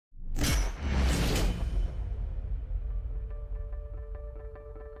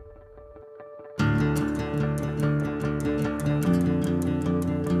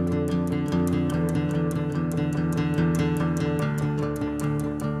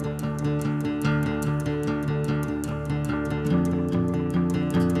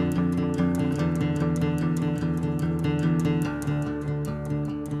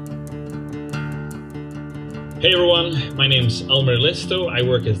everyone, my name's Almer Listo. I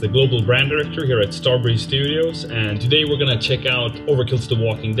work as the Global Brand Director here at Starbreeze Studios, and today we're gonna check out Overkill's The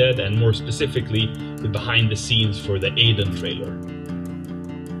Walking Dead, and more specifically, the behind the scenes for the Aidan trailer.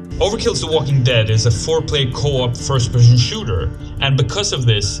 Overkill's The Walking Dead is a 4-player co-op first-person shooter, and because of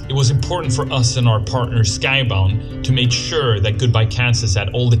this, it was important for us and our partner Skybound to make sure that Goodbye Kansas had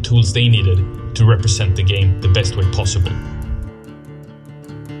all the tools they needed to represent the game the best way possible.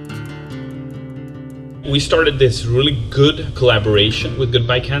 We started this really good collaboration with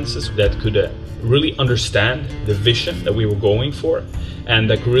Goodbye Kansas that could really understand the vision that we were going for, and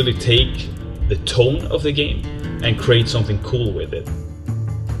that could really take the tone of the game and create something cool with it.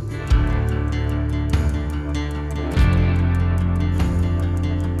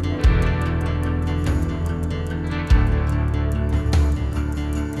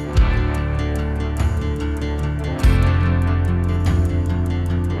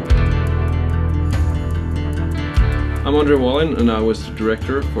 I'm Andre Wallin and I was the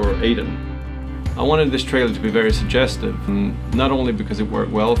director for Aidan. I wanted this trailer to be very suggestive, and not only because it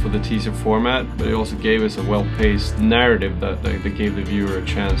worked well for the teaser format, but it also gave us a well-paced narrative that gave the viewer a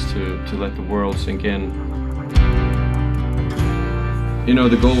chance to let the world sink in. You know,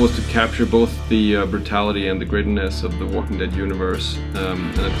 the goal was to capture both the brutality and the grittiness of the Walking Dead universe,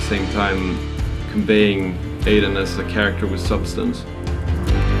 and at the same time conveying Aidan as a character with substance.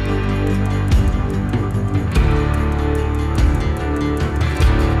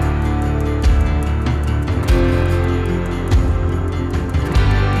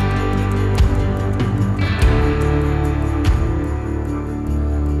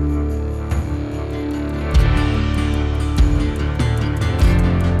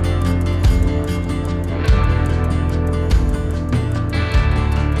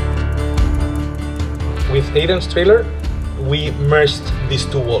 With Aidan's trailer, we merged these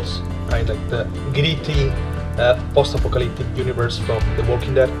two worlds, right? Like the gritty, post-apocalyptic universe from The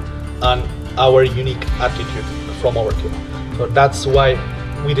Walking Dead and our unique attitude from Overkill. So that's why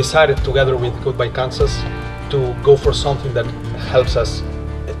we decided, together with Goodbye Kansas, to go for something that helps us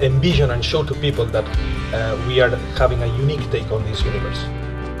envision and show to people that we are having a unique take on this universe.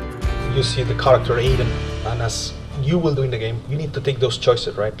 You see the character Aidan, and as you will do in the game, you need to take those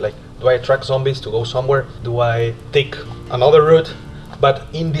choices, right? Like, do I attract zombies to go somewhere? Do I take another route? But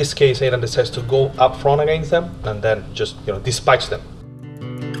in this case, Aidan decides to go up front against them and then just, dispatch them.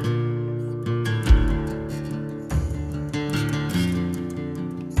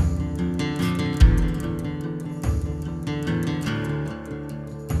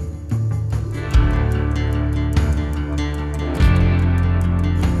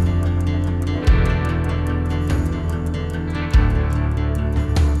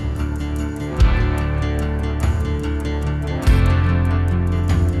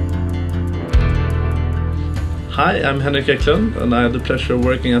 Hi, I'm Henrik Eklund, and I had the pleasure of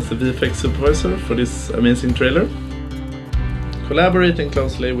working as the VFX supervisor for this amazing trailer. Collaborating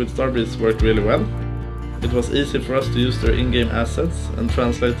closely with Starbreeze worked really well. It was easy for us to use their in-game assets and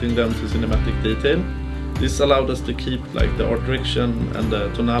translating them to cinematic detail. This allowed us to keep the art direction and the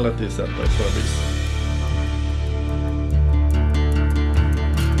tonality set by Starbreeze.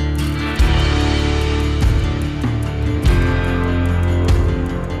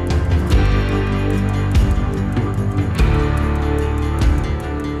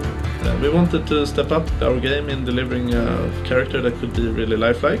 We wanted to step up our game in delivering a character that could be really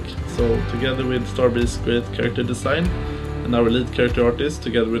lifelike. So together with Starbreeze's great character design and our lead character artist,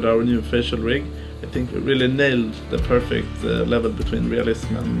 together with our new facial rig, I think we really nailed the perfect level between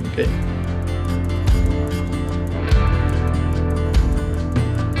realism and game.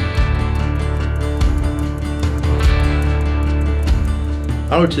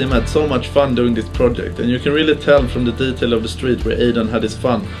 Our team had so much fun doing this project, and you can really tell from the detail of the street where Aidan had his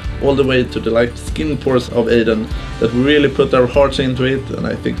fun, all the way to the skin pores of Aidan, that we really put our hearts into it, and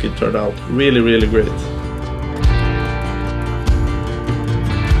I think it turned out really, really great.